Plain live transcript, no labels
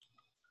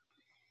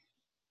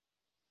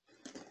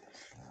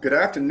Good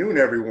afternoon,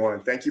 everyone.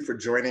 Thank you for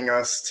joining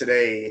us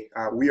today.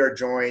 We are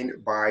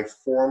joined by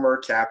former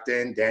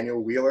captain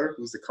Daniel Wheeler,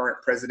 who's the current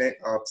president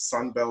of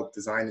Sunbelt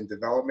Design and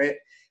Development.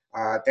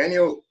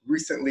 Daniel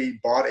recently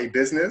bought a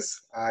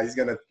business. He's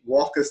going to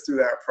walk us through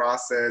that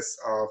process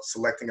of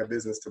selecting a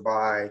business to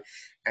buy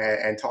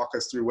and talk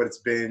us through what it's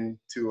been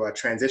to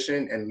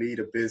transition and lead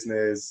a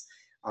business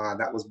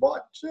that was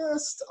bought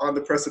just on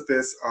the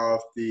precipice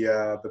of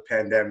the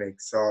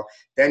pandemic. So,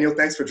 Daniel,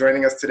 thanks for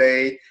joining us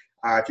today.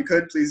 If you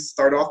could, please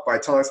start off by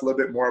telling us a little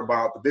bit more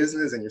about the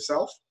business and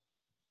yourself.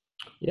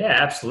 Yeah,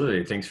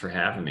 absolutely. Thanks for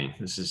having me.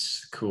 This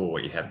is cool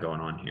what you have going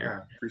on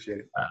here. Appreciate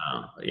it.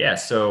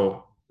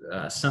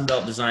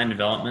 Sunbelt Design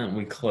Development,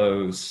 we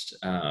closed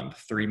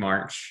 3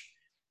 March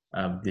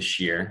of this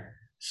year.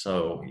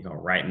 So,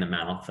 right in the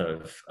mouth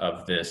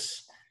of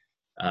this,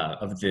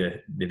 of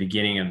the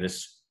beginning of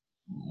this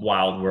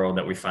wild world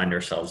that we find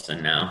ourselves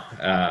in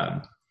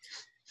now.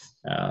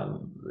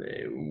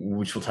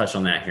 Which we'll touch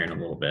on that here in a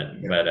little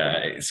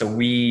bit. So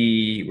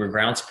we're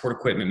ground support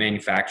equipment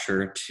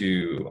manufacturer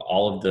to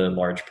all of the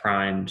large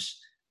primes,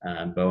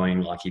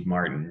 Boeing, Lockheed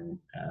Martin,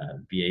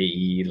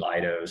 BAE,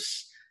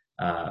 Leidos,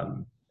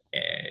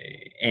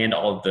 and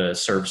all of the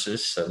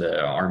services. So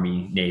the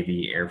Army,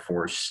 Navy, Air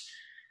Force,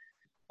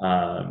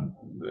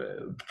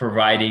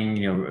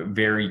 providing,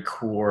 very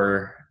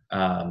core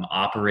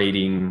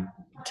operating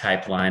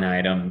type line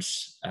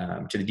items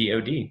to the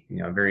DoD,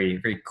 very,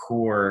 very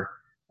core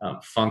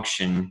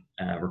function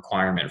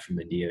requirement from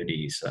the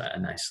DoD. So a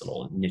nice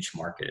little niche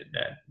market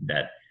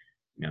that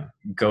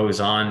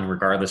goes on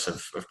regardless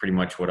of pretty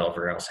much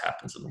whatever else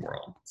happens in the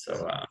world.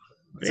 So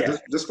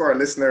just for our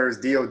listeners,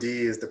 DoD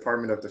is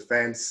Department of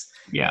Defense.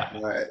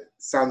 Yeah.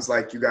 Sounds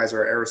like you guys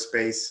are an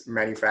aerospace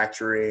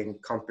manufacturing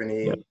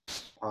company.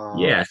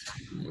 Yep.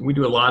 We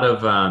do a lot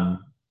of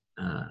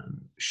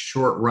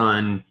short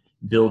run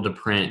build to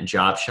print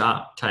job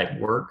shop type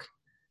work,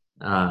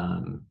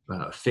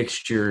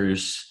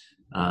 fixtures,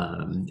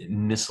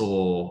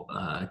 missile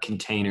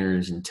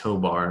containers and tow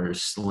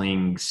bars,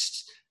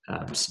 slings,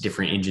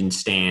 different engine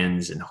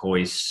stands and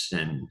hoists,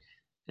 and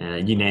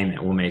you name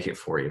it, we'll make it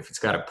for you. If it's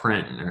got a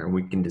print, or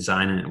we can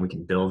design it and we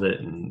can build it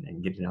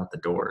and get it out the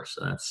door.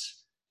 So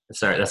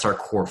that's our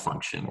core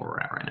function where we're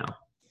at right now.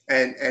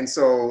 And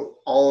so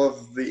all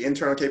of the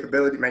internal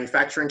capability,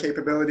 manufacturing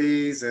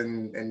capabilities,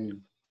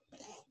 and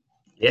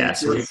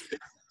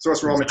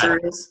source raw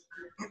materials.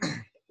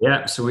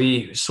 Yeah, so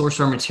we source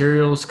our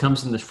materials,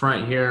 comes in the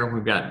front here.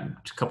 We've got a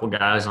couple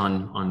guys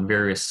on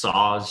various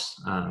saws.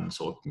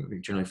 So we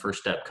generally first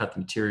step, cut the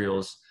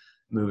materials,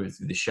 move it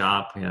through the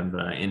shop. We have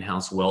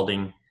in-house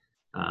welding.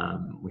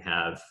 We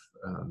have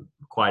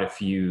quite a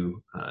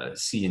few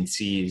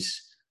CNCs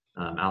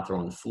out there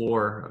on the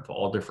floor of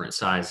all different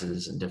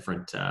sizes and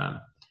different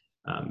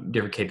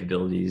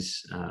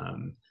capabilities.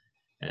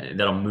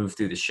 That'll move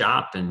through the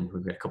shop, and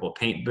we've got a couple of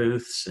paint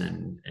booths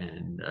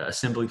and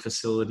assembly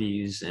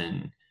facilities,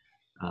 and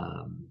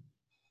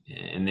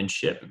then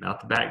ship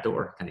out the back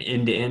door. Kind of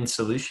end-to-end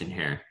solution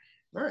here.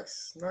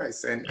 Nice.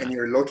 And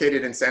you're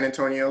located in San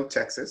Antonio,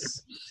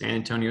 Texas. San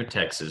Antonio,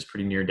 Texas,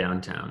 pretty near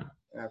downtown.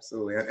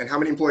 Absolutely. And how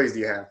many employees do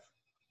you have?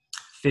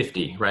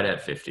 50, right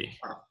at 50.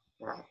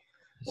 Wow.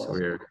 So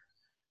we're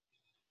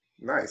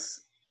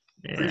nice.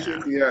 Yeah.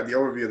 Appreciate the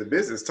overview of the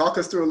business. Talk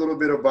us through a little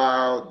bit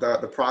about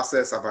the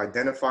process of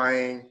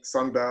identifying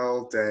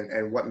Sunbelt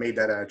and what made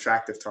that an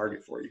attractive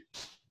target for you.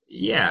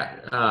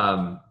 Yeah.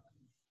 And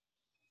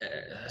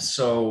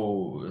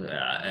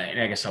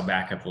I guess I'll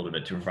back up a little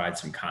bit to provide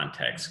some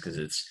context, because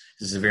this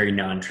is a very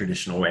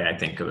non-traditional way, I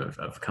think,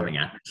 of coming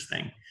at this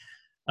thing.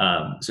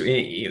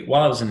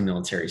 While I was in the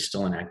military,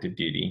 still in active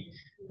duty,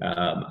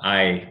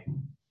 I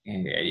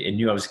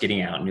knew I was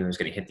getting out, knew I was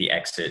going to hit the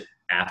exit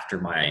after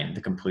the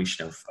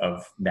completion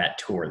of that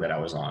tour that I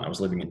was on. I was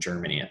living in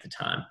Germany at the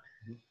time.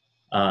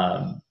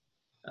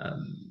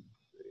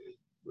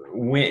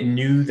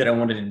 Knew that I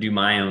wanted to do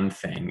my own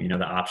thing.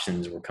 The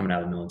options were coming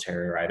out of the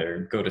military, or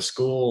either go to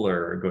school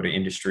or go to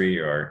industry,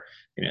 or,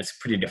 it's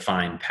pretty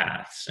defined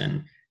paths.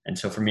 And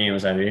so for me, it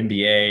was either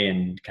MBA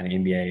and kind of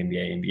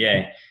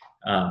MBA.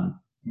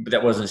 But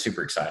that wasn't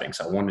super exciting.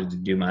 So I wanted to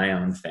do my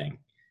own thing.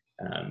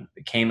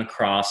 Came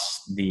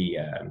across the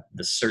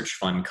search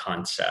fund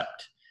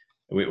concept,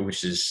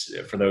 which is,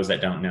 for those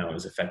that don't know,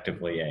 is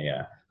effectively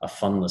a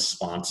fundless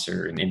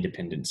sponsor, an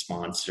independent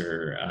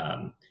sponsor,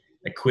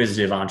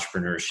 acquisitive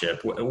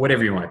entrepreneurship,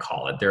 whatever you want to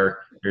call it.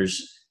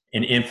 There's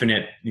an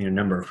infinite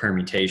number of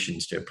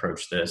permutations to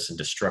approach this and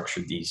to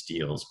structure these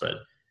deals, but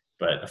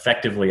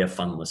effectively a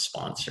fundless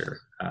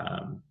sponsor.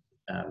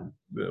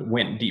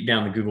 Went deep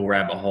down the Google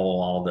rabbit hole,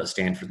 all the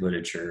Stanford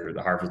literature,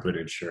 the Harvard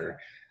literature,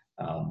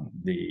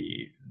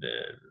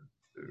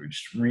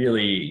 just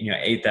really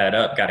ate that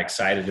up, got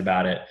excited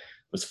about it.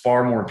 Was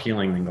far more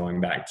appealing than going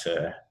back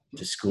to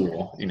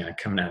school,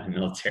 coming out of the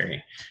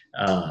military.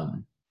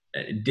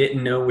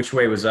 Didn't know which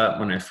way was up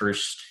when I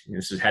first,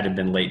 this had to have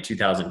been late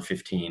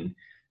 2015,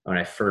 when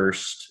I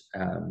first,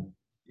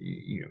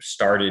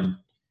 started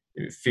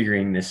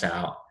figuring this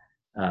out.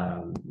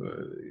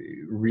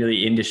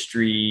 Really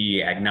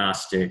industry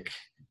agnostic,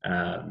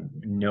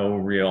 no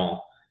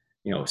real,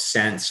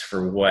 sense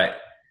for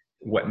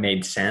what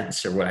made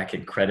sense or what I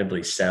could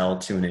credibly sell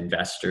to an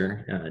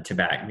investor to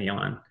back me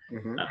on,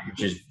 Mm-hmm.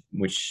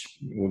 Which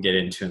we'll get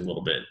into in a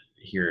little bit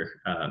here.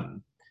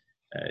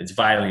 It's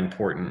vitally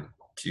important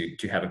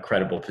to have a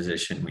credible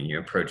position when you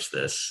approach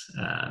this,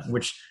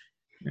 which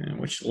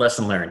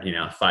lesson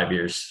learned, 5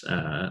 years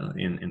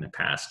in the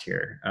past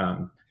here.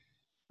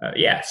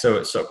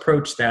 So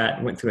approached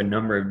that, went through a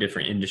number of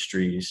different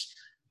industries,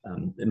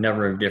 a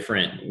number of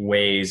different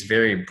ways,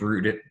 very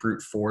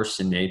brute force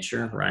in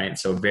nature, right?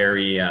 So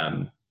very,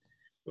 there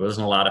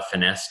wasn't a lot of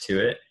finesse to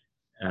it,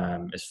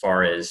 as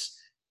far as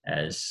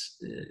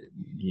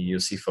you'll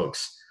see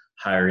folks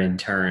hire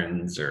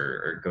interns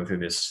or go through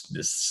this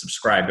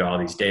subscribe to all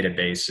these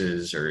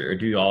databases or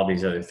do all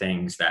these other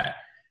things that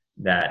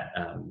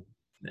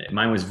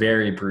mine was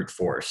very brute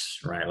force,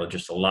 right?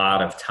 Just a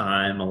lot of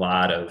time, a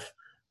lot of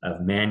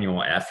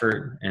manual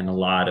effort, and a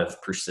lot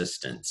of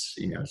persistence,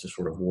 to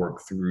sort of work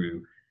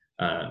through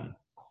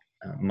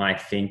my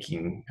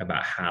thinking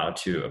about how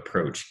to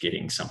approach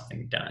getting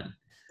something done.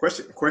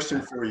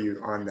 Question for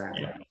you on that.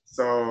 Yeah.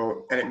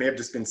 So, and it may have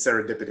just been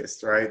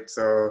serendipitous, right?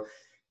 So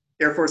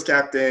Air Force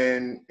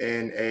captain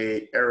in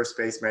a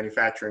aerospace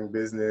manufacturing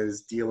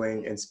business,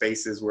 dealing in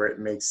spaces where it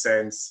makes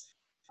sense.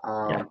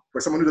 For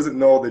someone who doesn't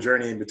know the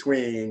journey in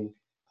between,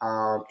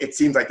 it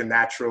seems like the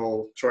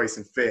natural choice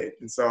and fit.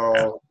 And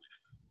so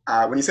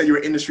when you said you were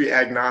industry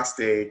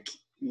agnostic,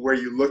 what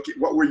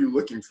were you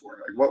looking for?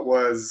 Like, what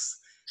was?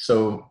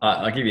 So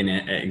I'll give you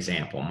an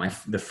example.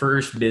 The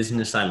first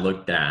business I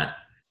looked at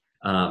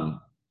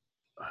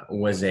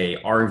was a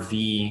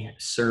RV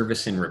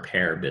service and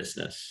repair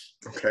business.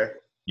 Okay.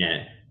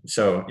 Yeah.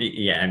 So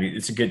yeah, I mean,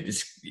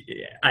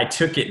 I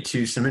took it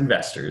to some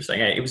investors.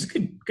 It was a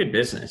good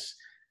business,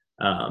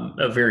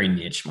 a very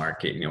niche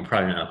market.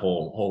 Probably not a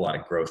whole lot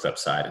of growth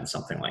upside and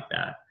something like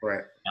that.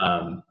 Right.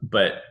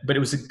 But it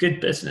was a good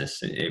business.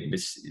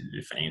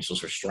 The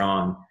financials were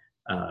strong.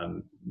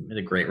 Had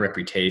a great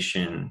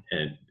reputation.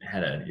 It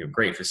had a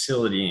great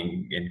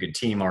facility and good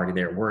team already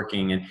there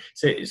working. And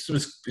so it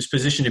was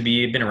positioned to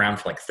be, been around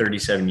for like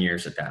 37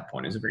 years at that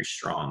point. It was a very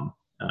strong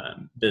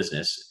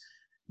business.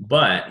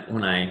 But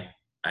when I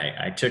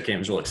took it, I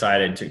was real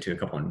excited, took to a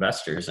couple of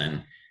investors,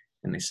 and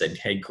they said,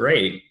 "Hey,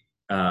 great.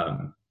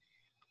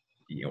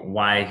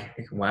 Why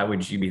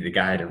would you be the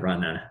guy to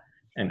run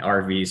an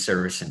RV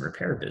service and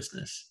repair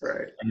business?"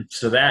 Right. And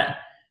so that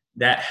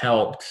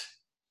helped.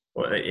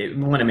 Well, it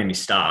made me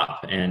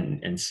stop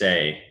and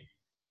say,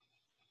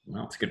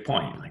 "Well, it's a good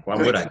point. Like, why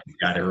would I be the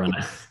guy to run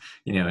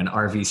an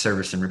RV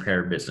service and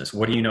repair business?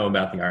 What do you know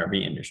about the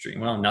RV industry?"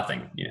 Well,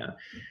 nothing.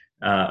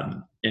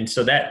 And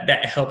so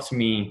that helps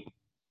me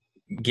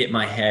get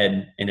my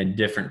head in a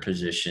different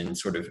position,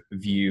 sort of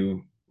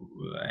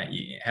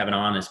have an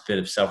honest bit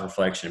of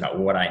self-reflection about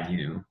what I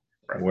knew,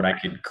 right, what I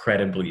could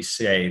credibly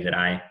say that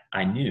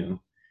I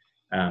knew.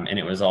 And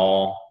it was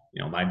all,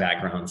 my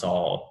background's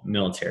all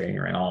military,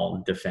 right?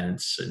 All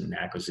defense and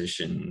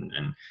acquisition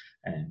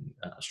and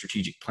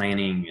strategic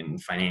planning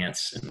and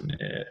finance, and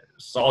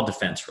it's all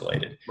defense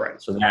related.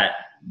 Right. So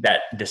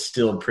that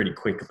distilled pretty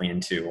quickly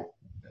into,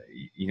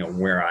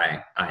 where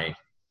I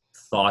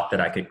thought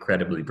that I could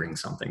credibly bring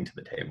something to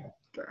the table.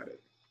 Got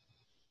it.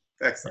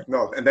 Excellent.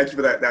 No, and thank you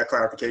for that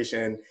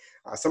clarification.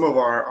 Some of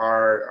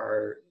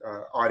our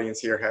audience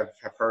here have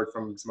heard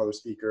from some other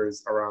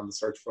speakers around the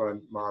search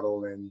fund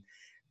model, and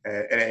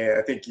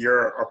I think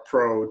your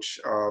approach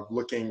of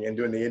looking and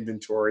doing the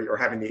inventory, or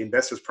having the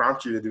investors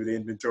prompt you to do the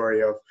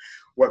inventory of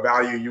what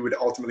value you would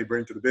ultimately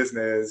bring to the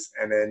business,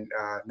 and then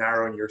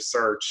narrowing your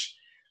search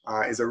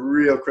is a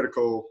real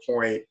critical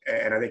point,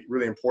 and I think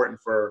really important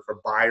for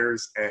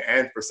buyers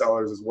and for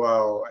sellers as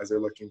well, as they're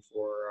looking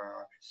for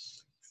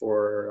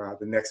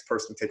the next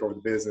person to take over the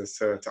business,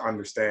 to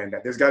understand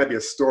that there's got to be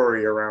a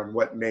story around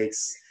what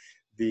makes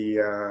the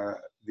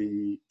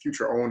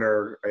future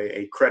owner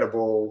a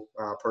credible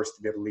person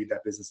to be able to lead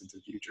that business into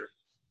the future.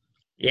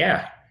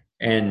 Yeah.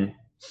 And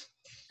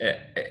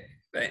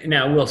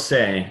now I will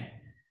say,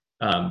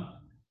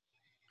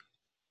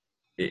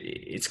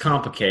 it's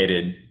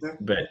complicated, yeah,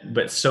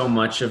 but so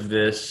much of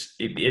this,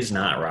 it is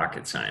not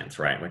rocket science,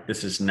 right? Like,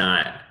 this is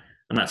not,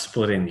 I'm not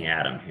splitting the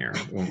atom here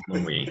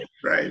when we,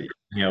 right,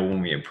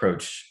 when we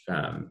approach,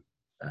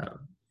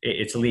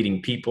 it's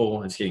leading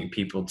people, it's getting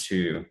people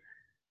to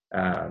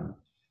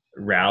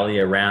rally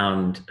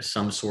around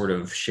some sort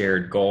of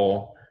shared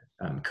goal,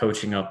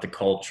 coaching up the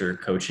culture,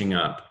 coaching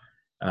up,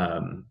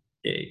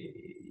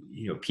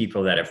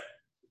 people that have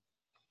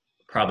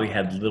probably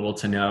had little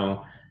to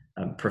no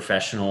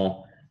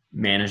professional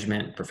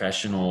management,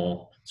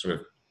 professional sort of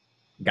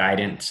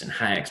guidance and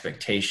high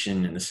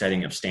expectation and the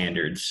setting of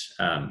standards.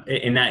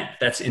 And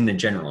that's in the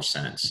general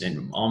sense.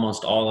 In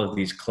almost all of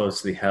these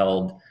closely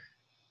held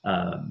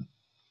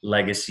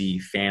legacy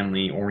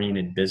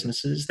family-oriented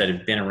businesses that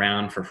have been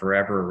around for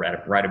forever,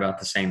 right about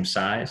the same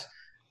size,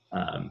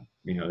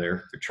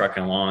 they're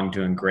trucking along,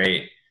 doing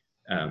great.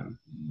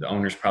 The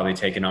owner's probably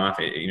taken off.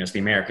 It's the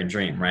American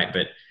dream, right?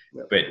 But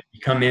you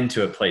come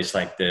into a place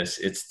like this,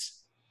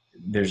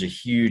 there's a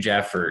huge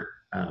effort,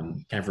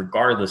 kind of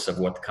regardless of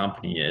what the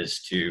company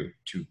is, to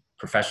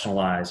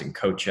professionalize and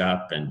coach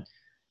up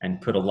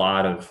and put a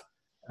lot of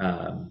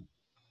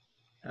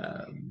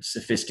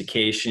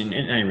sophistication,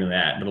 and not really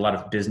that, but a lot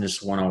of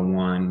business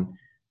 101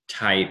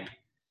 type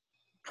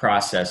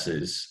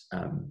processes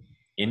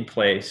in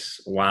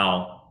place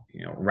while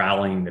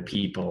rallying the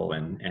people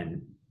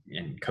and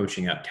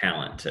coaching up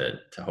talent to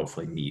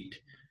hopefully meet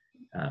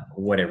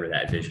whatever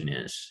that vision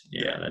is.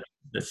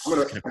 That's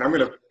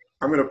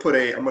I'm gonna put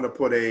a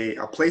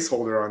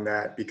placeholder on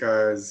that,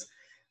 because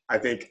I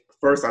think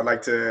first I'd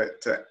like to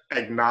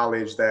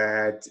acknowledge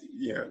that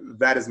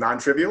that is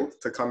non-trivial,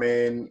 to come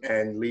in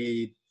and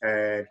lead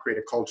and create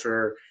a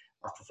culture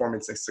of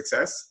performance and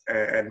success,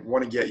 and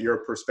want to get your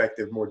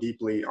perspective more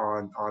deeply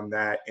on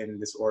that in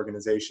this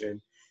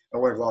organization. I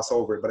don't want to gloss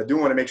over it, but I do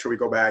want to make sure we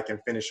go back and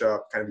finish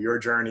up kind of your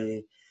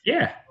journey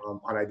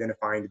on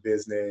identifying the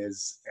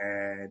business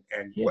and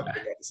what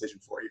made that decision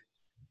for you.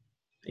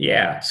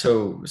 Yeah.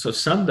 So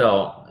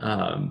Sunbelt,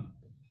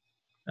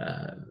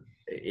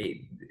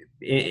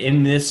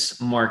 in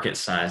this market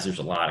size, there's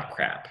a lot of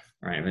crap,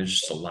 right? There's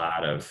just a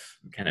lot of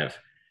kind of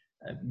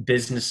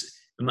business.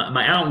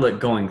 My outlook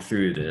going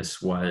through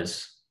this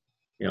was,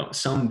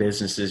 some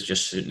businesses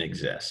just shouldn't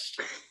exist,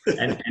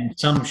 and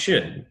some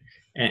should,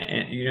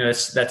 and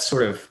that's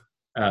sort of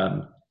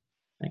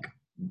like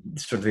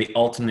sort of the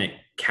ultimate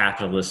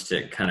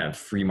capitalistic kind of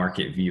free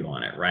market view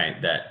on it,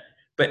 right?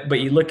 But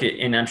you look at,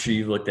 and I'm sure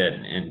you've looked at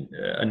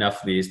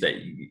enough of these, that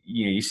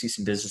you see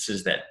some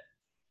businesses that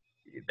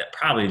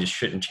probably just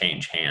shouldn't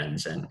change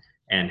hands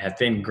and have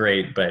been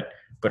great, but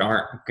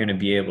aren't going to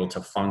be able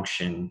to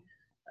function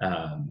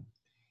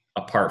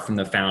apart from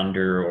the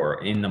founder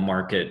or in the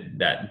market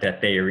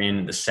that they are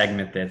in, the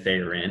segment that they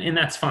are in, and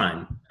that's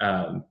fine.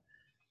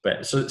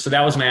 But so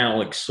that was my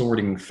outlook,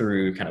 sorting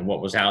through kind of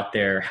what was out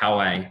there, how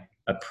I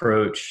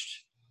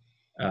approached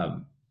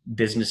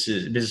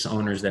business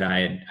owners that I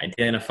had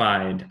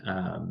identified,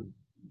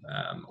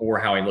 or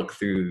how I looked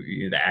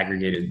through the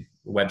aggregated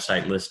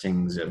website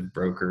listings of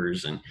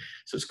brokers. And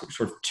so it's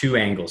sort of two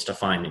angles to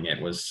finding it,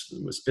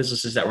 was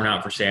businesses that were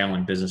not for sale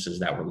and businesses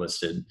that were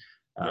listed,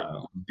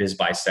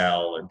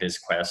 BizBuySell or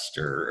BizQuest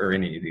or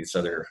any of these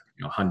other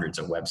hundreds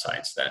of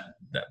websites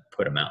that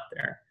put them out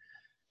there.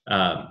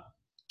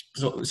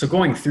 So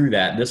going through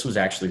that, this was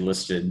actually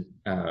listed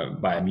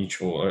by a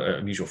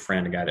mutual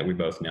friend, a guy that we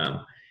both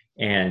know,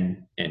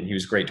 and he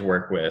was great to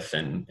work with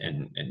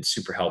and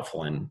super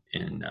helpful in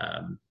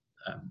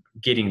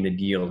getting the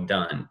deal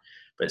done.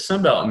 But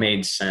Sunbelt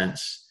made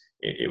sense.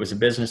 It was a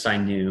business I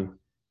knew,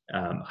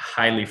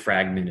 highly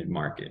fragmented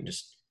market,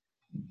 just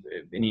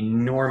an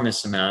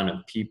enormous amount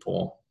of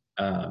people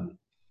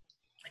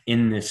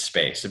in this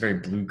space, a very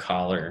blue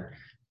collar,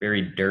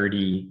 very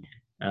dirty,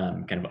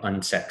 kind of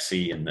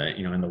unsexy in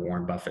the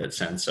Warren Buffett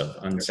sense of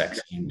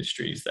unsexy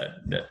industries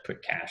that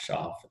put cash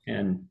off,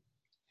 and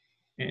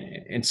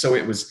so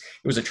it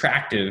was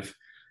attractive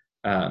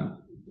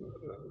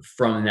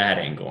from that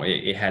angle.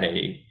 It had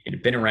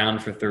been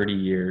around for 30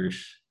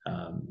 years.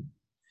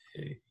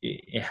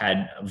 It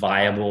had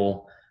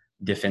viable,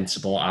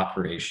 defensible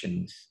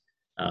operations.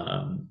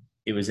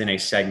 It was in a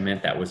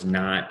segment that was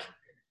not,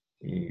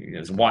 it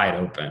was wide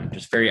open,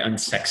 just very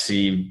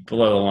unsexy,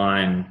 below the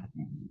line,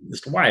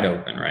 just wide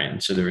open, right?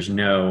 And so there was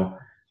no,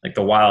 like,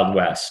 the Wild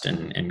West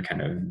and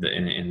kind of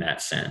in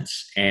that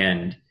sense.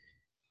 And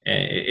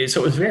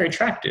so it was very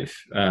attractive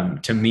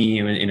to me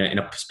in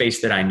a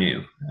space that I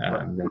knew,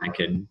 that I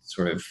could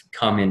sort of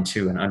come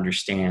into and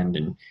understand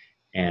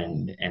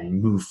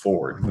and move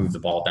forward, move the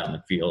ball down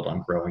the field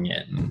on growing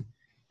it and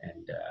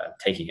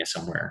taking it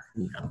somewhere.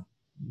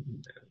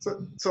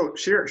 So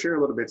share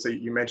a little bit. So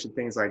you mentioned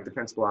things like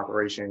defensible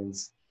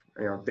operations,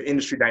 the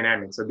industry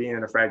dynamics. So being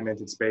in a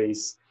fragmented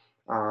space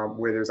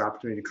where there's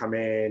opportunity to come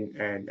in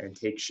and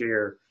take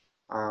share,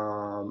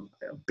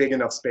 big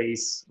enough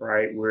space,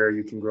 right, where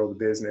you can grow the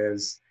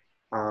business.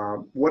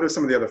 What are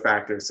some of the other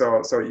factors?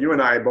 So you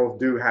and I both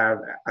do have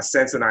a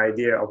sense and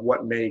idea of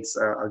what makes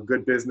a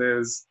good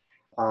business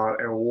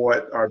and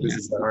what are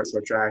businesses that aren't so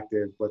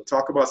attractive. But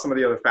talk about some of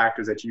the other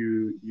factors that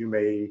you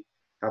may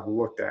have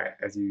looked at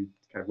as you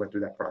kind of went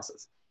through that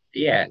process.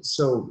 Yeah.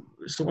 So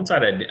once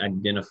I'd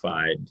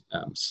identified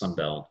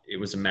Sunbelt, it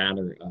was a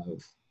matter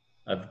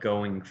of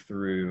going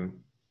through.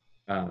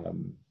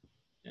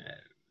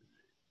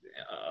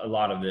 A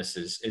lot of this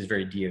is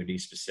very DoD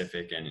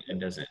specific and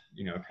doesn't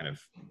kind of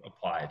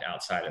apply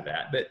outside of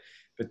that.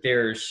 But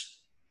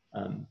there's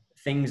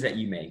things that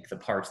you make, the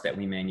parts that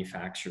we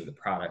manufacture, the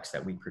products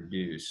that we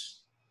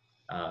produce,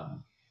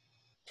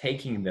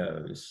 taking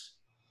those,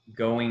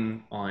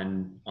 going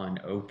on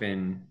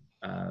open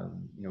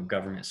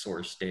government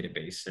source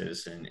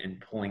databases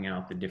and pulling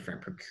out the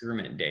different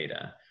procurement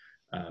data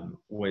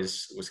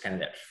was kind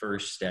of that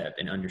first step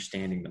in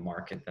understanding the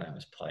market that I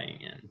was playing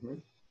in. Mm-hmm.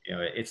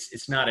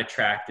 It's not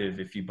attractive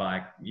if you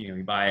buy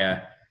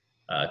a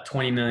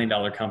 $20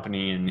 million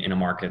company in a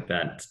market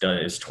that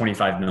is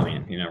 25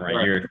 million, right?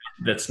 Right.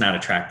 That's not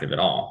attractive at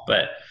all.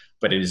 But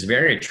it is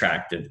very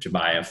attractive to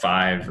buy a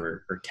 $5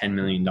 or $10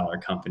 million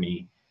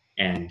company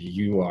and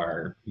you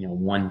are,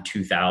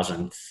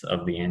 1/2000th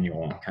of the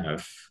annual kind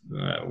of,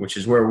 which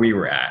is where we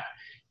were at.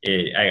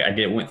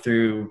 Went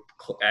through,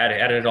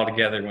 added it all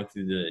together, went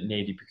through the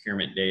Navy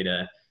procurement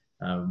data,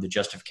 the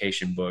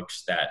justification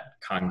books that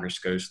Congress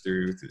goes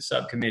through the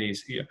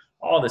subcommittees,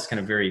 all this kind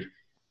of very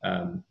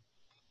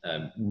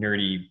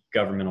nerdy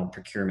governmental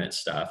procurement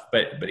stuff.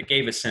 But it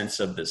gave a sense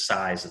of the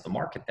size of the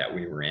market that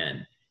we were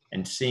in,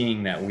 and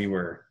seeing that we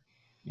were,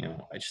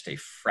 just a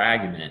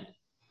fragment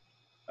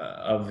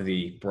of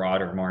the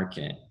broader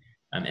market,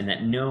 and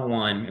that no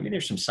one,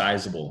 there's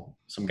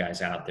some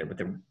guys out there, but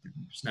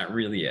there's not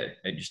really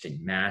just a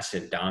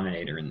massive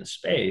dominator in the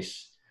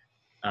space.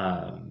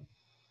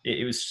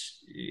 It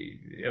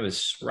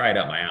was right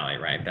up my alley,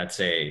 right? That's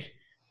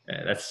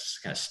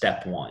kind of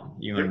step one.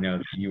 You want to know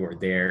that you are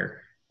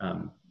there.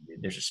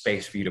 There's a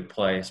space for you to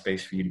play, a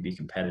space for you to be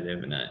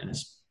competitive, and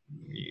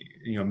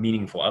a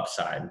meaningful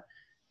upside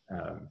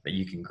that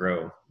you can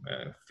grow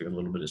through a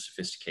little bit of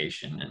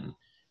sophistication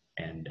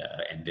and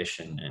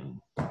ambition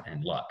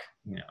and luck,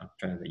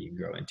 trying that you can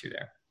grow into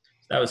there.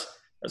 So that was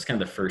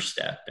kind of the first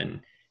step,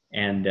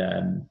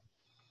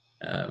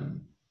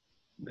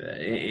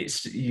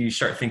 you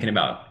start thinking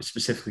about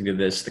specifically to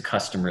this, the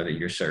customer that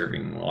you're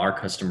serving. Well, our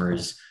customer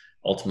is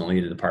ultimately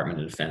the Department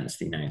of Defense,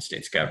 the United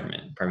States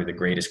government, probably the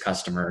greatest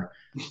customer,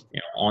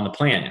 on the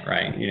planet,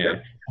 right?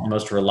 The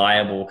most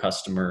reliable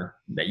customer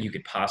that you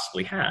could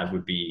possibly have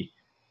would be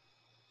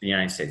the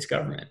United States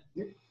government.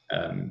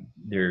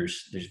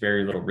 There's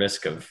very little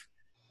risk of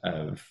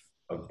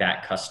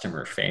that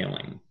customer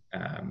failing,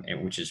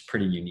 which is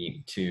pretty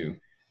unique to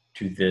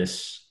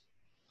this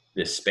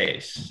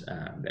space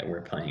that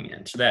we're playing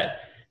in. So that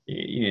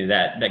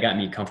that got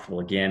me comfortable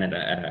again at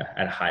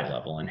a high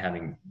level, and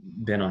having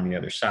been on the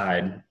other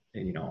side,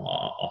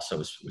 also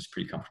was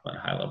pretty comfortable at a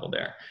high level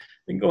there.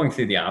 And going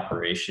through the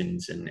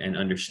operations and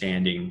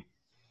understanding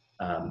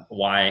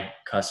why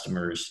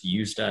customers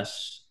used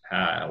us,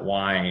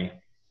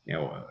 why,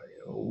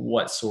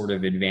 what sort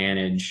of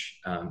advantage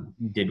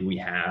did we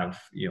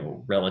have,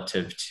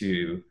 relative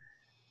to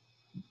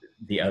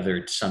the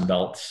other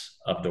Sunbelts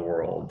of the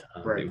world,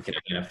 right, that we could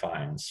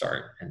identify and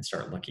start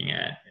looking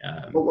at.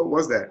 What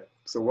was that?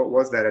 So what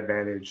was that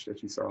advantage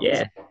that you saw?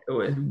 Yeah,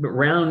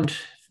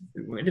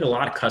 we did a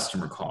lot of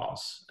customer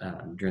calls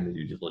during the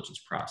due diligence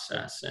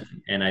process,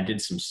 and I did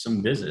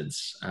some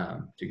visits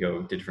to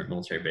go to different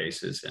military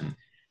bases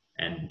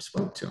and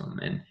spoke to them,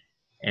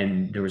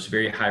 and there was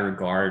very high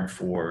regard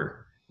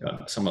for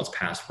Sunbelt's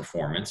past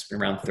performance. Been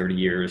around 30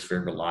 years,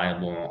 very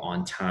reliable,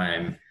 on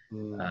time.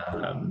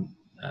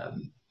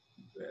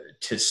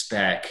 To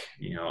spec,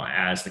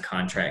 as the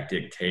contract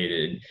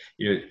dictated,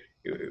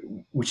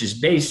 which is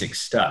basic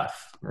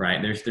stuff,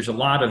 right? There's a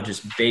lot of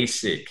just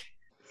basic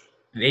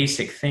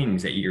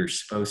things that you're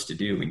supposed to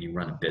do when you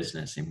run a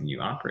business and when you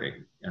operate,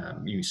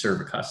 you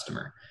serve a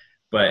customer.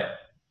 But,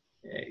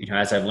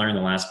 as I've learned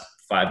the last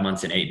 5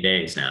 months and 8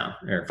 days now,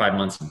 or 5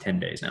 months and 10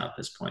 days now at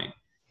this point,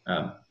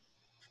 a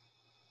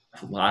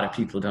lot of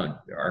people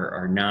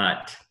are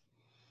not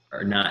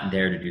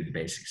there to do the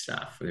basic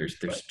stuff. There's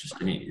just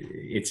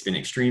it's been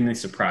extremely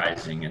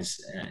surprising as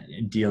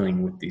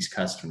dealing with these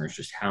customers,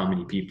 just how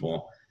many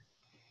people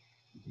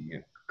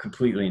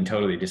completely and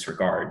totally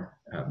disregard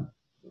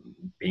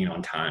being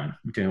on time,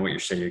 doing what you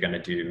say you're going to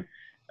do.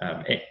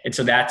 And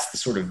so that's the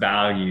sort of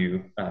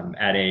value from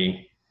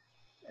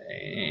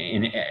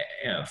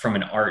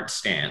an art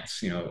stance,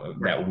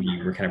 that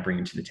we were kind of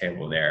bringing to the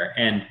table there.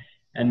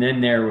 And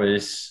then there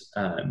was,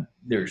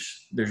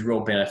 there's real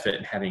benefit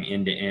in having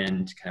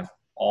end-to-end kind of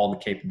all the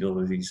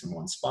capabilities in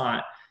one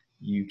spot.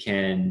 You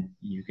can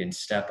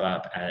step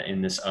up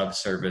in this of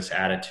service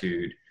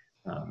attitude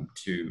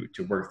to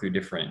work through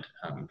different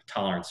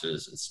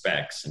tolerances and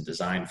specs and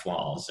design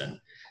flaws. And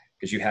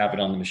because you have it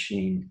on the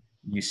machine,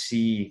 you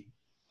see,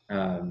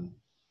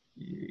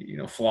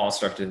 flaws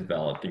start to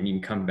develop, and you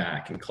can come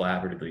back and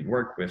collaboratively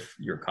work with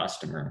your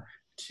customer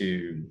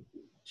to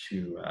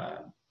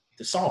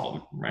solve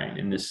them, right?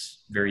 And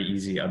this very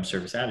easy of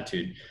service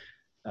attitude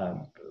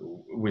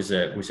was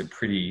a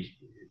pretty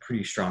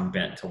strong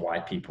bent to why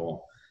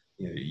people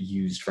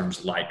use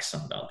firms like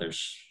Sunbelt.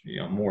 There's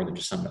more than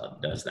just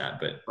Sunbelt that does that,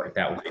 but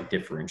that was a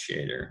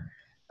differentiator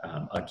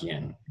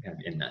again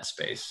in that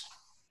space.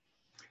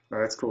 No,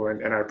 that's cool,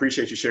 and I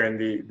appreciate you sharing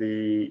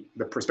the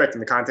perspective,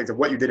 the context of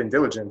what you did in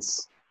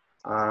diligence.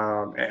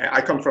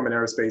 I come from an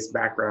aerospace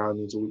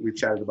background, so we've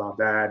chatted about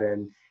that,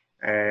 and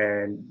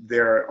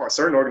there are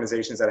certain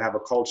organizations that have a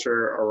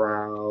culture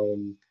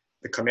around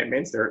the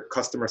commitments. They're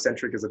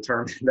customer-centric is a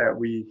term that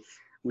we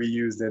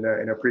used in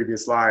a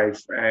previous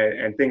life,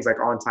 and things like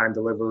on-time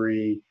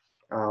delivery,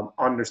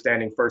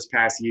 understanding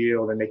first-pass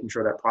yield, and making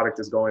sure that product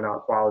is going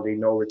out quality,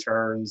 no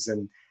returns.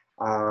 And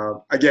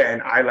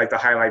again, I like to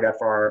highlight that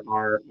for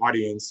our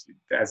audience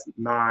as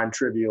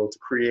non-trivial. To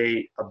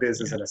create a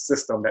business and a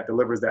system that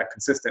delivers that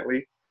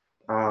consistently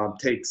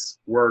takes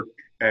work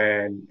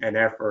and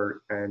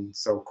effort. And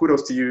so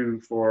kudos to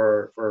you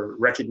for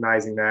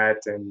recognizing that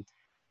and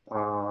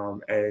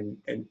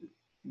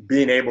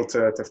being able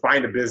to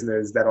find a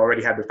business that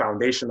already had the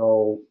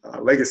foundational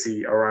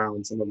legacy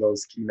around some of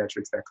those key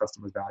metrics that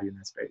customers value in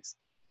that space.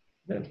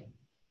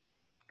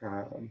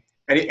 Yeah.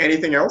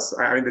 Anything else?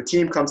 I mean, the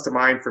team comes to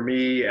mind for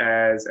me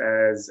as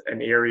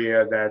an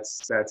area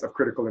that's of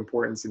critical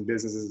importance in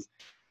businesses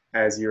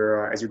as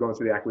you're going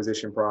through the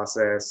acquisition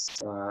process.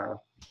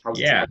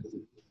 Yeah,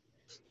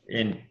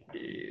 and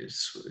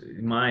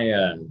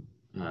my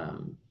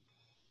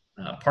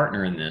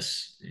partner in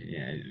this,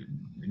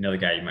 another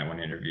guy you might want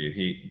to interview.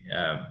 He,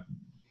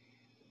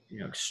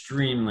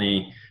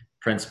 extremely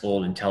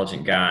principled,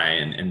 intelligent guy,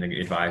 and the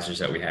advisors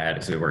that we had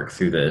as we worked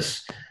through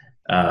this.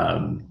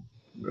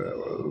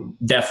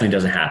 Definitely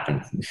doesn't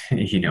happen,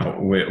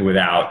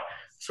 without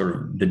sort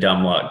of the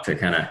dumb luck to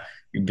kind of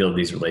build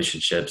these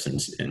relationships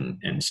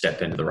and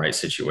step into the right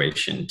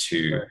situation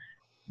to.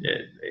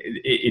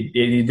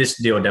 This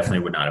deal definitely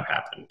would not have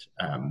happened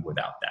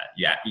without that.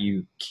 Yeah,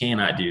 you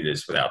cannot do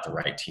this without the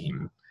right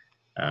team.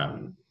 I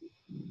don't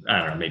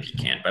know, maybe you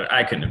can, but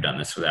I couldn't have done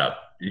this without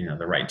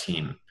the right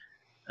team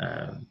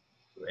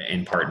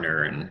and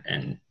partner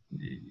and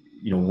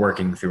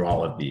working through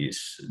all of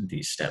these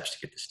steps to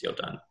get this deal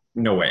done.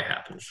 No way it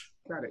happens.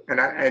 Got it.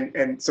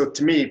 And so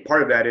to me,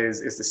 part of that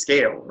is the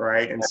scale,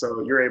 right? And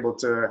so you're able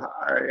to.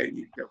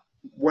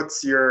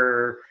 What's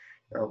your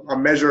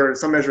some measure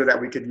that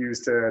we could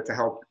use to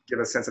help give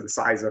a sense of the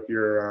size of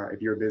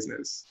your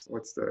business?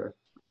 What's the?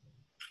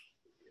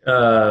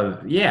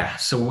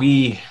 So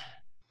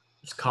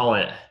let's call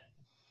it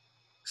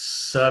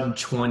sub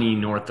 20,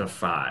 north of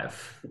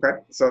 5.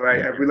 Okay. So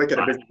if we look at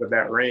a business of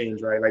that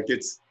range, right? Like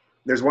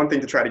there's one thing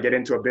to try to get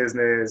into a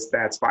business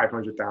that's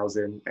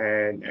 500,000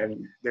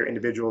 and there are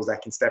individuals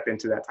that can step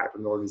into that type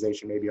of an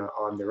organization maybe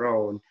on their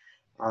own.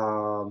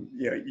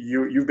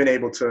 You've been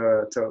able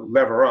to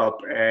lever up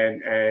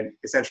and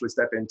essentially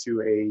step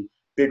into a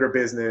bigger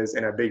business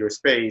in a bigger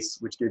space,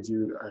 which gives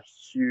you a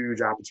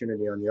huge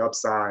opportunity on the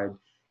upside.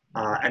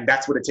 And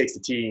that's what it takes the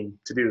team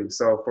to do.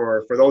 So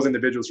for those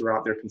individuals who are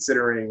out there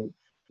considering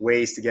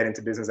ways to get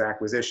into business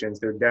acquisitions,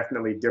 there are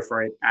definitely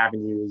different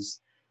avenues.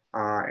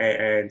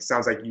 And it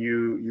sounds like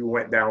you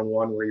went down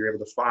one where you're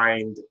able to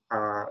find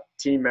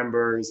team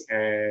members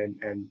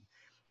and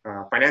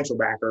financial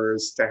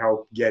backers to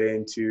help get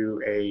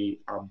into a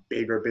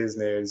bigger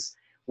business.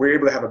 We're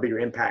able to have a bigger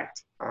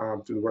impact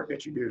through the work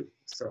that you do.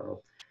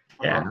 So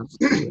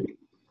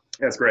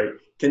that's great.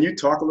 Can you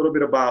talk a little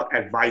bit about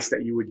advice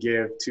that you would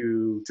give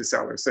to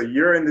sellers? So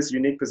you're in this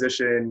unique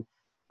position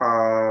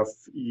of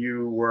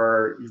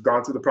you've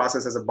gone through the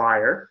process as a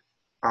buyer,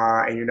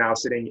 and you're now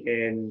sitting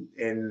in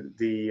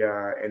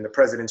the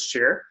president's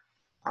chair.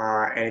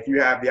 And if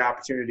you have the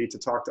opportunity to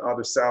talk to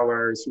other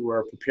sellers who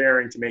are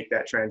preparing to make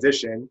that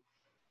transition,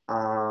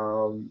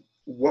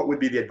 what would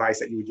be the advice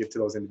that you would give to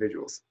those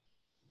individuals?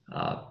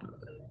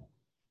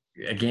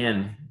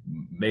 Again,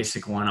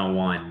 basic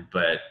 101,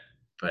 but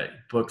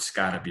books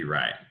got to be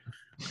right.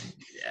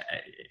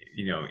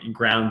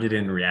 Grounded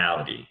in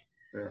reality.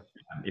 Yeah.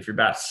 If you're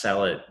about to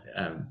sell it,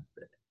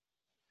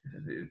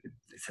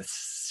 it's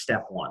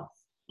step one.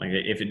 Like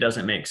if it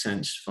doesn't make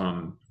sense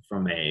from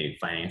a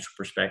financial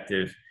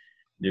perspective,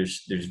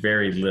 there's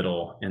very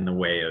little in the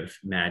way of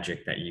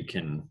magic that you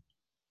can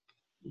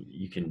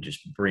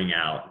just bring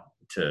out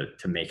to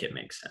make it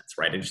make sense,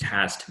 right? It just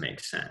has to make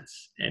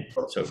sense. And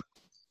so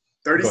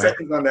 30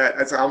 seconds on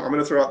that. So I'm going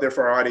to throw out there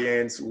for our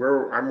audience.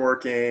 I'm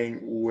working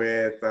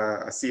with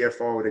a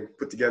CFO to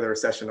put together a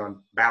session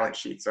on balance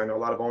sheets. So I know a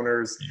lot of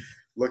owners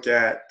look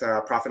at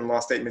profit and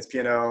loss statements,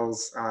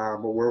 P&Ls,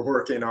 but we're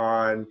working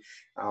on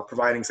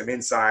providing some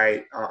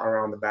insight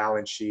around the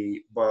balance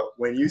sheet. But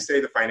when you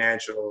say the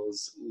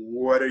financials,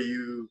 what are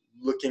you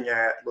looking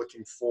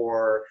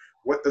for?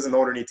 What does an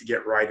owner need to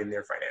get right in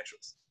their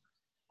financials?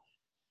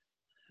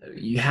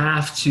 You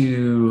have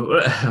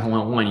to,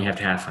 one, you have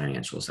to have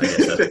financials, I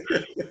guess.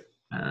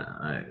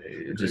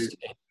 Just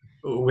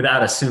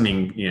without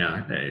assuming, you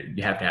have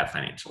to have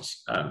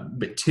financials.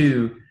 But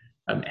two,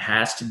 it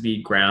has to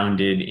be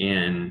grounded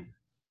in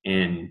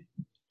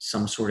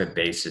some sort of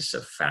basis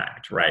of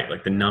fact, right?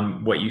 Like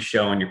what you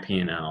show on your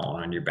P&L,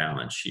 on your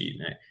balance sheet.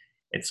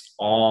 It's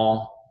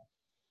all,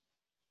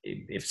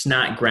 if it's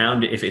not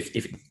grounded, if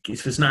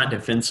it's not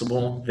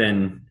defensible,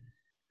 then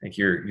like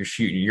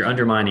you're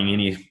undermining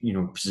any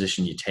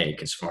position you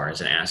take as far as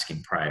an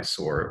asking price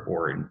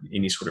or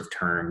any sort of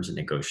terms and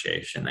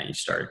negotiation that you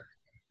start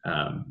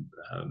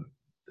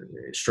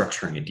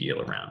structuring a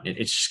deal around.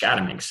 It's just got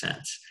to make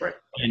sense, right?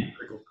 And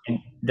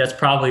that's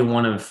probably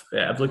one of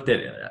I looked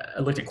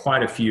at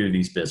quite a few of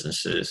these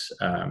businesses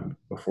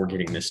before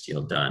getting this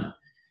deal done,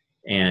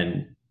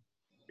 and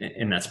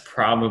that's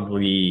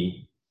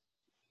probably,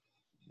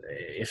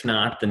 if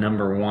not the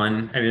number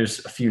one. I mean,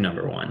 there's a few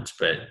number ones,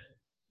 but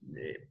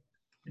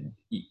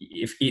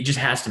if it just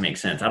has to make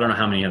sense. I don't know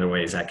how many other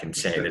ways I can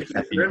say that. It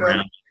has to be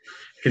around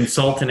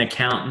consultant,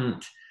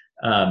 accountant,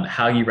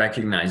 how you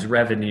recognize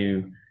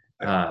revenue,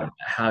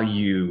 how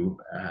you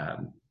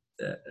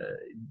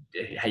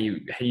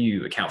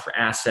account for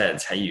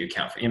assets, how you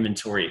account for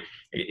inventory.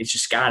 It's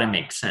just got to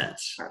make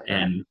sense.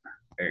 And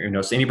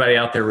so anybody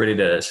out there ready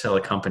to sell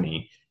a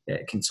company,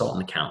 consult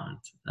an accountant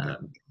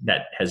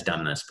that has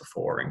done this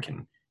before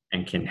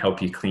and can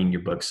help you clean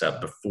your books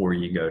up before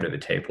you go to the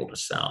table to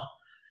sell.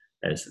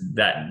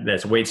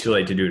 That's way too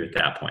late to do it at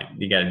that point.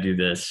 You got to do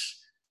this,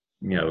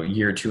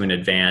 year or two in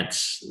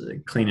advance,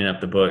 cleaning up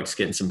the books,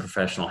 getting some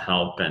professional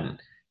help, and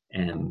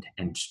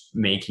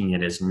making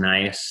it as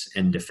nice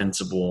and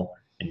defensible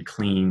and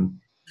clean.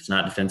 If it's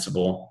not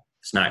defensible,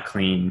 it's not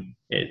clean.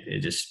 It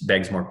just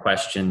begs more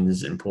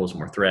questions and pulls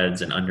more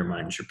threads and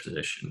undermines your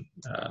position.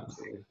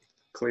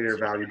 Clear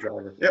value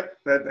driver. Yep,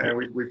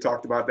 and we've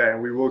talked about that,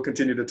 and we will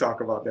continue to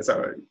talk about this.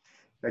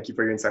 Thank you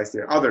for your insights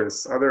there. Other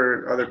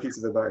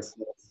pieces of advice.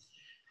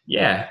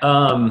 Yeah.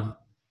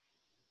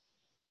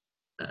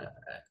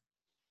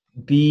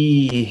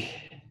 Be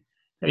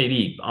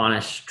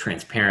honest,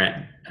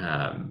 transparent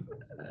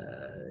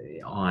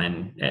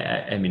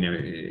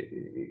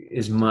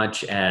as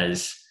much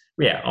as,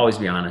 always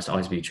be honest,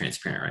 always be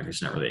transparent, right?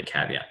 There's not really a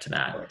caveat to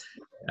that.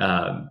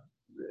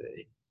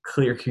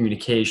 Clear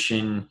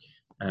communication.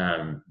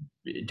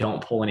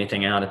 Don't pull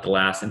anything out at the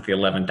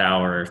 11th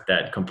hour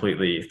that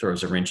completely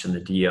throws a wrench in the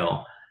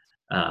deal.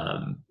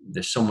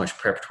 There's so much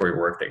preparatory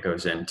work that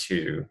goes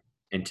into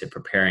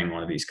preparing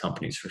one of these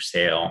companies for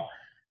sale.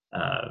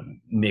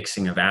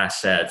 Mixing of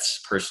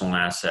assets, personal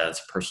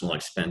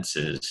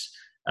expenses.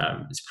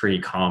 It's pretty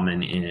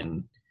common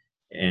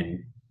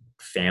in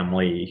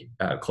family,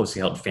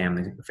 closely held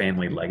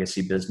family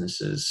legacy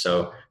businesses.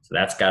 So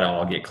that's got to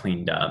all get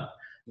cleaned up.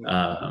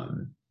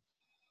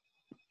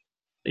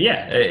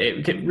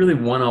 It get really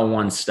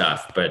one-on-one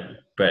stuff, but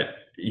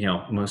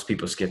most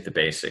people skip the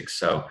basics.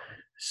 So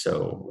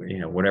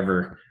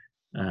whatever,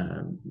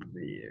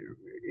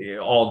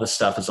 all the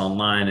stuff is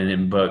online and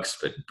in books,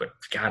 but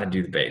got to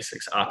do the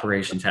basics.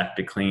 Operations have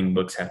to be clean.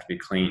 Books have to be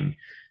clean.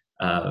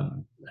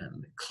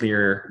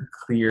 Clear,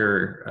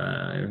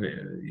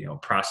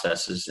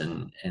 processes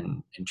and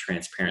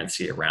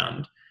transparency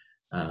around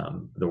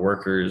the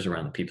workers,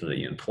 around the people that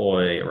you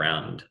employ,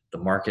 around the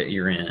market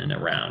you're in,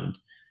 around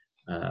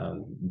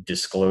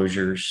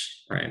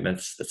disclosures, right?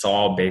 That's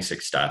all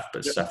basic stuff,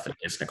 but stuff that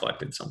gets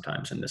neglected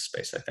sometimes in this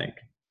space, I think.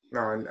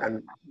 No,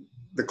 and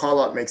the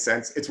call out makes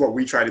sense. It's what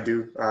we try to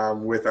do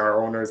with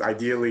our owners.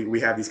 Ideally,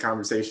 we have these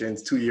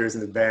conversations 2 years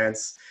in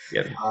advance,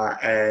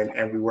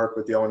 and we work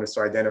with the owners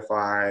to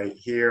identify,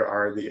 here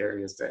are the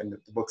areas, and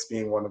the books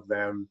being one of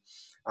them,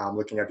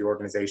 looking at the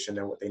organization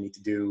and what they need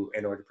to do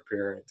in order to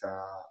prepare it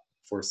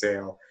for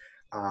sale.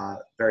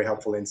 Very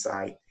helpful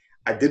insight.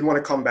 I did want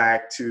to come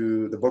back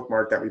to the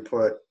bookmark that we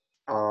put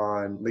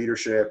on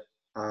leadership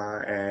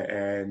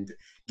and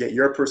get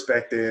your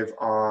perspective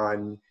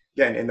on,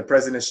 again, in the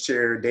president's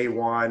chair, day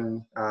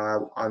one,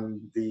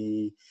 on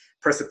the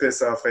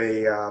precipice of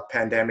a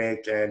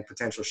pandemic and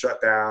potential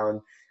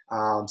shutdown.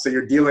 So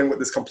you're dealing with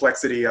this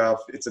complexity of,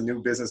 it's a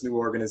new business, new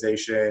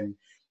organization,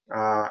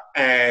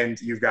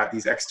 and you've got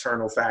these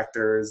external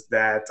factors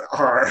that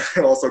are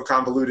also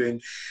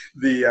convoluting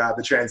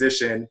the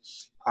transition.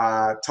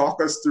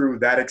 Talk us through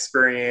that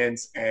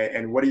experience,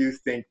 and what do you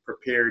think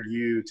prepared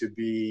you to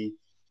be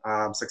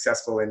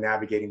successful in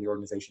navigating the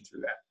organization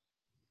through that?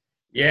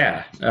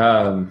 Yeah.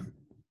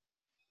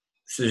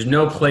 So there's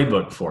no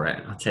playbook for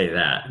it. I'll tell you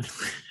that.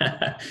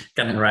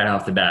 Coming right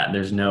off the bat,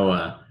 there's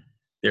no,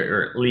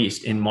 or at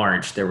least in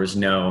March, there was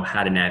no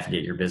how to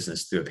navigate your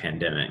business through a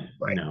pandemic,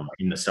 right,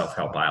 in the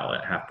self-help aisle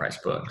at Half Price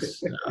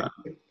Books.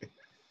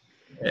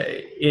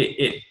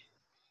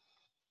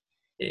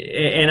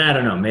 And I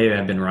don't know, maybe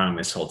I've been wrong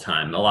this whole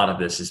time. A lot of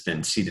this has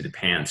been seat of the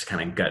pants,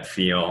 kind of gut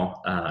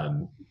feel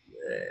on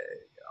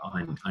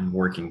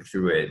working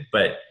through it.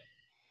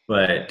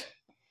 But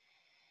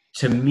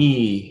to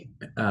me,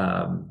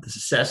 the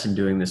success in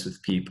doing this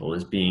with people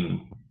is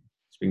being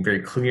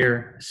very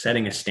clear,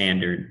 setting a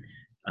standard,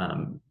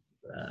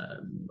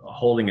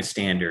 holding a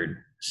standard,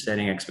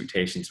 setting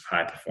expectations of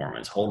high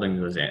performance, holding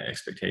those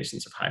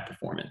expectations of high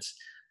performance,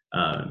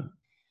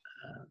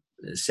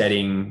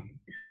 setting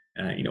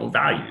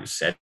values,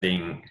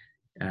 setting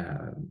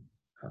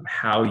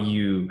how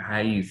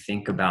you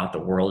think about the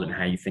world and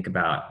how you think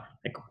about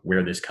like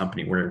where this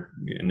company, where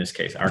in this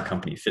case our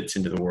company fits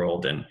into the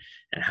world, and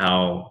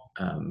how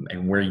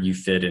and where you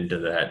fit into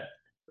that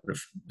sort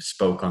of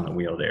spoke on the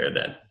wheel there.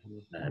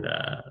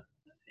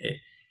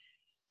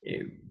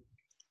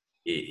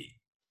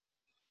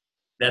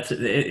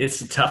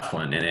 It's a tough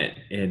one, and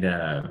it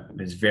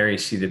is very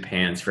seat of the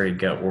pants, very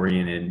gut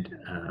oriented.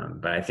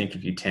 But I think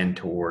if you tend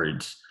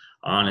towards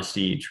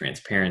honesty,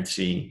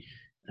 transparency,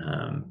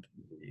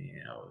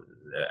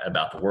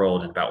 about the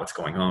world and about what's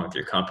going on with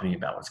your company,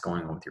 about what's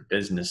going on with your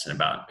business, and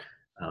about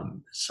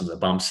some of the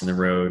bumps in the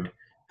road,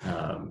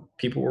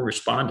 people will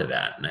respond to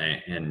that.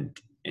 And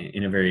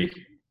in a very,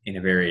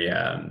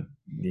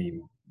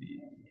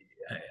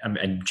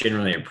 I'm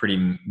generally a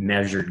pretty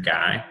measured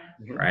guy,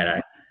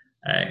 right?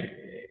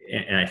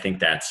 And I think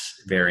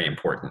that's very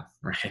important,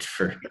 right,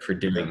 for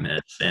doing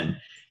this,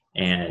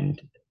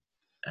 and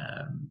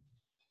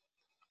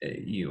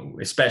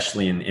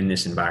especially in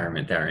this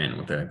environment that we're in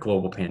with a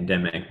global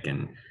pandemic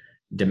and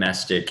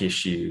domestic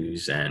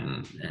issues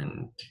and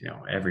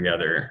every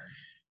other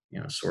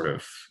sort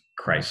of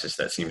crisis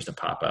that seems to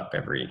pop up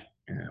every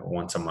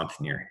once a month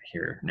near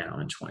here now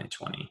in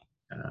 2020.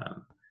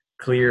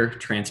 Clear,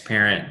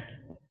 transparent,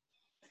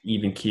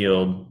 even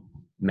keeled,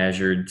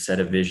 measured, set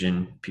a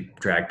vision,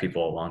 drag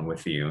people along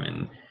with you,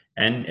 and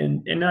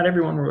not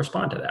everyone will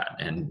respond to that,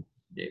 and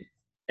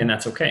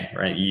that's okay,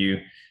 right? You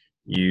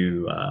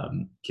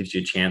gives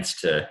you a chance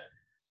to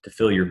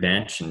fill your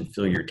bench and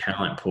fill your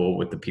talent pool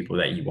with the people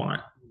that you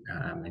want,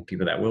 and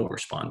people that will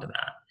respond to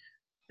that.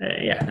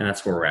 Yeah, and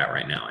that's where we're at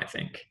right now, I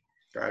think.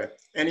 Got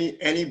it.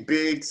 Any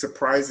big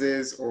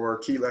surprises or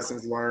key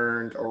lessons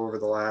learned over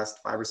the last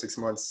 5 or 6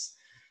 months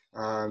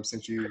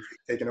since you've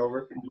taken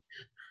over?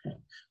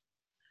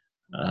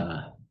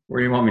 Where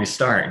do you want me to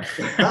start?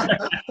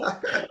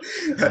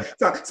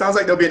 Sounds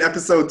like there'll be an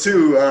episode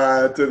 2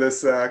 to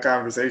this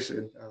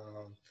conversation.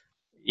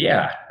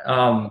 Yeah.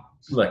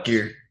 Look,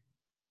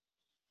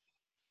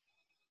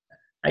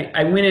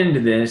 I went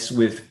into this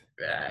with,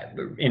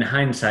 in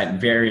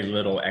hindsight, very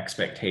little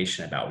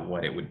expectation about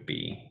what it would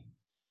be,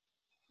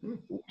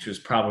 which was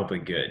probably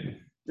good.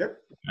 Yep.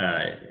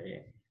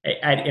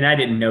 I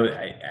didn't know.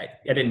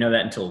 I didn't know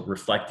that until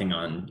reflecting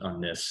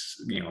on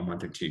this, a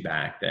month or two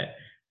back, that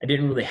I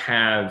didn't really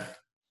have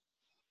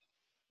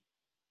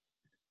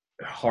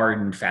hard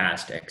and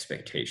fast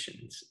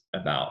expectations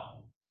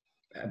about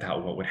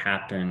what would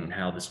happen,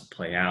 how this would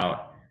play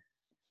out,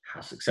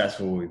 how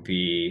successful it would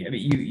be. I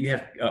mean, you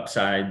have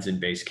upsides and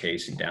base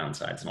case and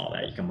downsides and all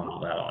that. You can model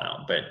that all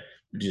out. But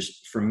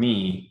just for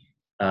me,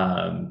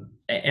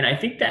 and I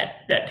think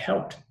that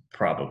helped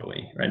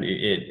probably, right?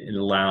 It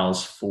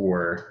allows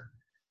for,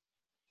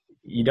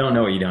 you don't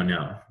know what you don't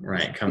know,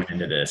 right? Coming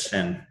into this,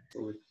 and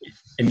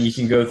you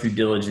can go through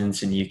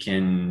diligence and you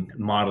can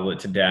model it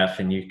to death,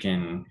 and you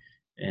can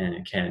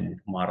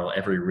model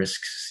every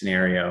risk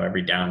scenario,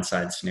 every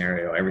downside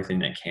scenario, everything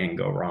that can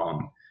go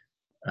wrong,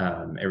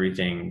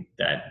 everything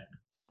that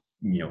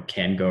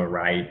can go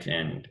right,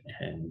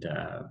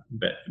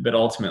 but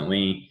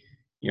ultimately,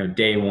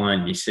 day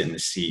one you sit in the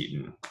seat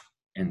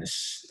and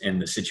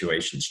the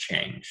situation's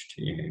changed.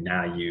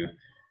 Now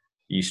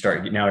you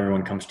start, now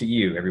everyone comes to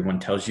you, everyone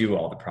tells you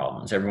all the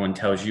problems, everyone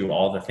tells you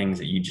all the things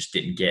that you just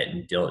didn't get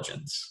in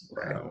diligence.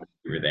 Right.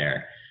 You were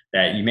there,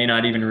 that you may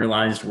not even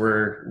realize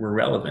were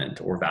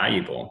relevant or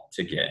valuable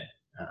to get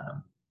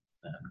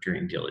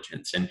during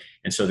diligence. And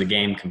so the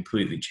game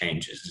completely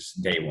changes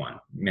day one,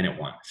 minute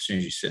one, as soon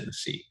as you sit in the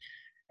seat.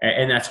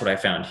 And that's what I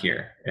found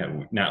here,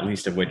 not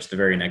least of which the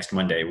very next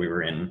Monday we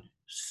were in,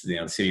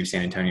 the city of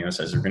San Antonio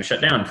says they're going to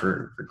shut down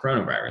for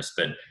coronavirus.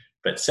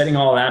 But setting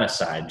all that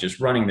aside, just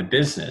running the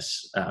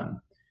business,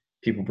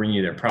 people bring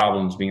you their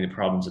problems, being the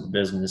problems of the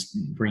business,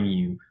 bring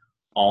you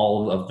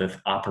all of the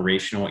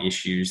operational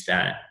issues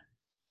that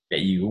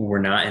you were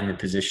not in the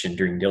position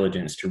during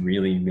diligence to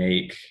really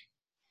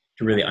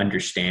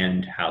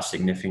understand how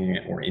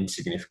significant or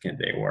insignificant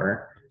they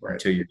were, right,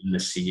 until you're in the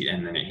seat,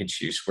 and then it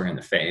hits you square in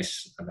the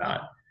face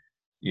about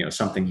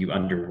something you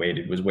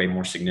underweighted was way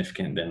more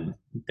significant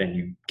than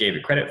you gave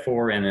it credit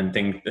for, and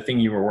then the thing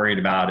you were worried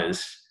about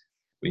is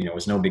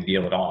was no big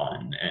deal at all,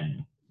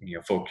 and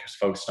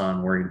focused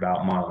on, worried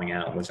about, modeling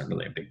out wasn't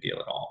really a big deal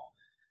at all.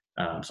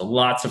 So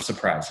lots of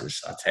surprises,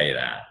 I'll tell you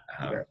that.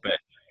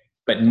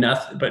 But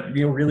nothing,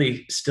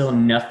 really still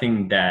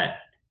nothing that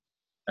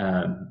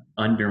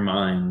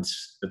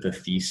undermines the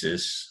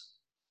thesis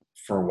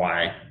for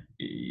why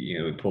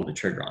we pulled the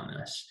trigger on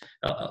this.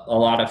 A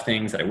lot of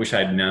things that I wish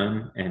I'd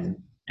known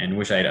and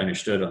wish I had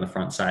understood on the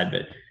front side,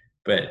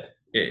 but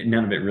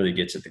none of it really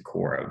gets at the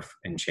core of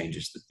and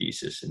changes the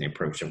thesis and the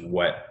approach of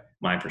what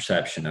my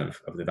perception of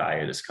the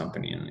value of this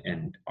company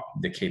and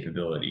the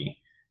capability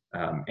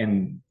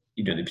and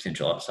the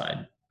potential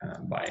upside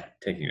by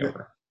taking it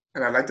over.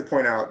 And I'd like to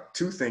point out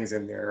 2 things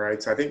in there,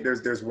 right? So I think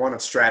there's one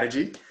of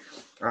strategy,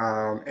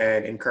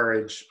 and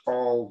encourage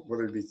all,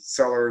 whether it be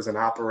sellers, an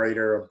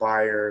operator, a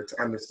buyer,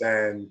 to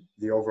understand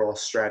the overall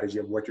strategy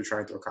of what you're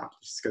trying to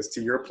accomplish. Because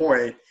to your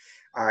point,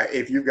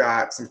 if you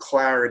got some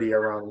clarity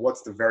around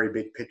what's the very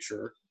big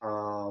picture,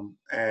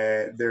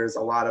 and there's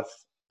a lot of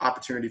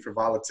opportunity for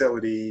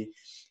volatility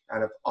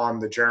kind of on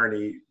the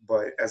journey,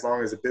 but as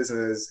long as the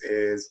business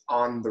is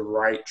on the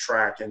right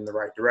track in the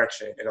right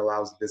direction, it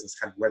allows the business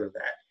kind of weather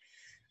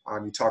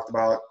that. You talked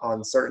about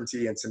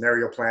uncertainty and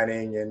scenario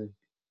planning and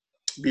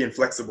being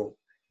flexible.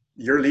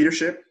 Your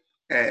leadership,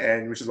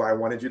 and which is why I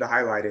wanted you to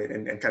highlight it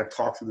and kind of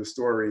talk through the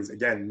stories,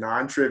 again,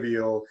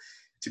 non-trivial,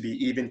 to be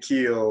even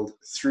keeled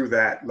through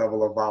that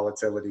level of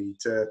volatility,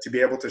 to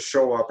be able to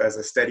show up as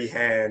a steady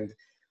hand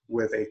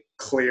with a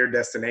clear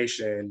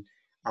destination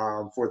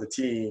for the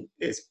team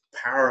is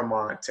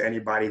paramount to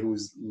anybody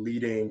who's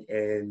leading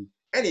in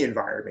any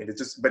environment.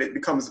 But it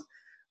becomes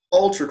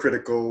ultra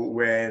critical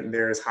when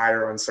there's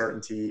higher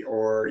uncertainty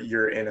or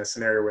you're in a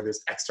scenario where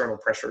there's external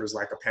pressures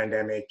like a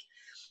pandemic.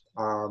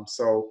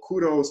 So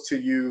kudos to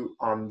you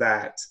on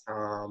that.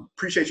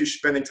 Appreciate you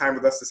spending time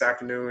with us this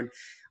afternoon.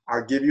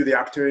 I'll give you the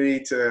opportunity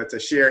to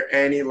share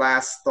any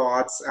last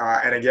thoughts.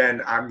 And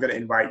again, I'm going to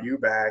invite you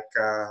back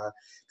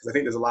because I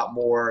think there's a lot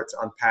more to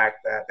unpack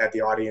that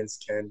the audience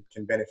can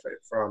benefit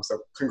from. So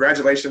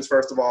congratulations,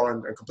 first of all,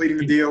 on completing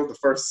the deal, the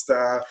first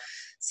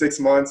 6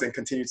 months, and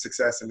continued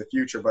success in the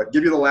future. But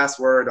give you the last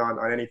word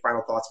on any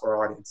final thoughts for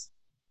our audience.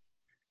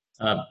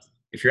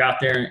 If you're out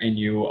there and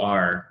you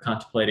are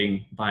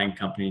contemplating buying a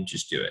company,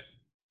 just do it.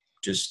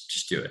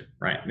 Just do it,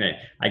 right?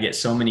 I get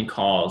so many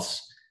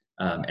calls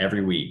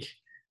every week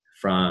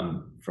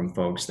from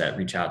folks that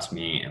reach out to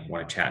me and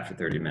want to chat for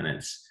 30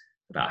 minutes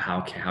about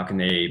how can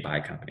they buy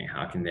a company,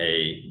 how can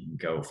they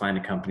go find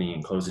a company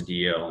and close a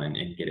deal and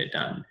get it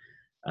done.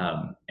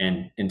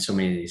 And so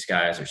many of these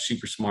guys are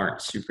super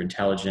smart, super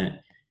intelligent,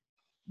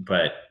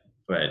 but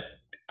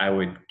I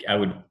would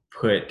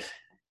put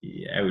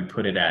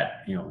it at,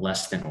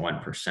 less than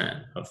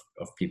 1%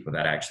 of people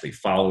that actually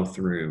follow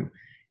through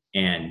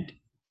and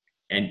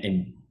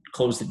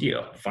close the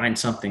deal, find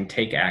something,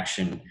 take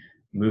action,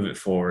 move it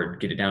forward,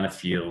 get it down the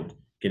field,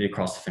 get it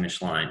across the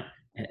finish line,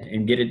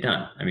 and get it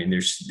done. I mean,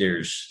 this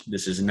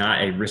is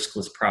not a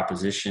riskless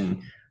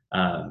proposition.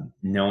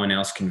 No one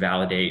else can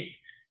validate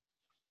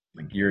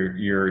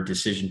your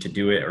decision to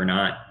do it or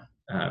not.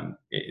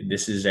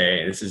 This is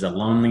a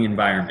lonely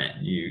environment.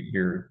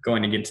 You're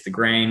going against the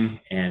grain,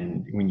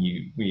 and when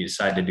you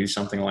decide to do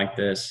something like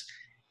this,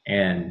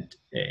 and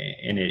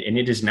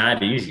it is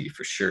not easy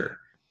for sure,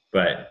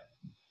 but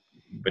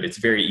it's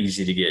very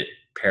easy to get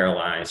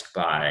paralyzed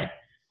by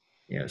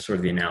sort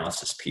of the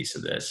analysis piece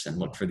of this and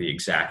look for the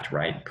exact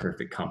right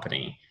perfect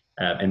company,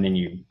 and then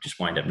you just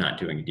wind up not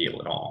doing a deal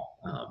at all,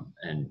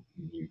 and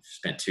you've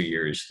spent 2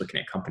 years looking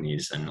at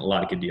companies and a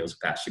lot of good deals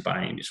pass you by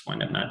and you just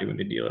wind up not doing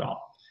a deal at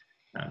all.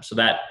 So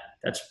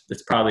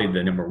that's probably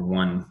the number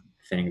one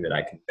thing that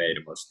I convey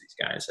to most of these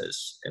guys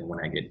and when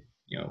I get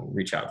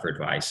reach out for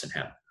advice and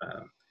have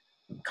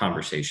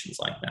conversations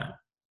like that.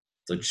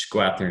 So just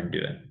go out there and do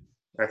it.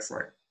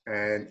 Excellent.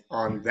 And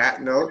on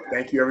that note,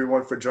 thank you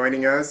everyone for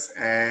joining us,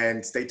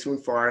 and stay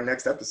tuned for our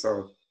next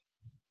episode.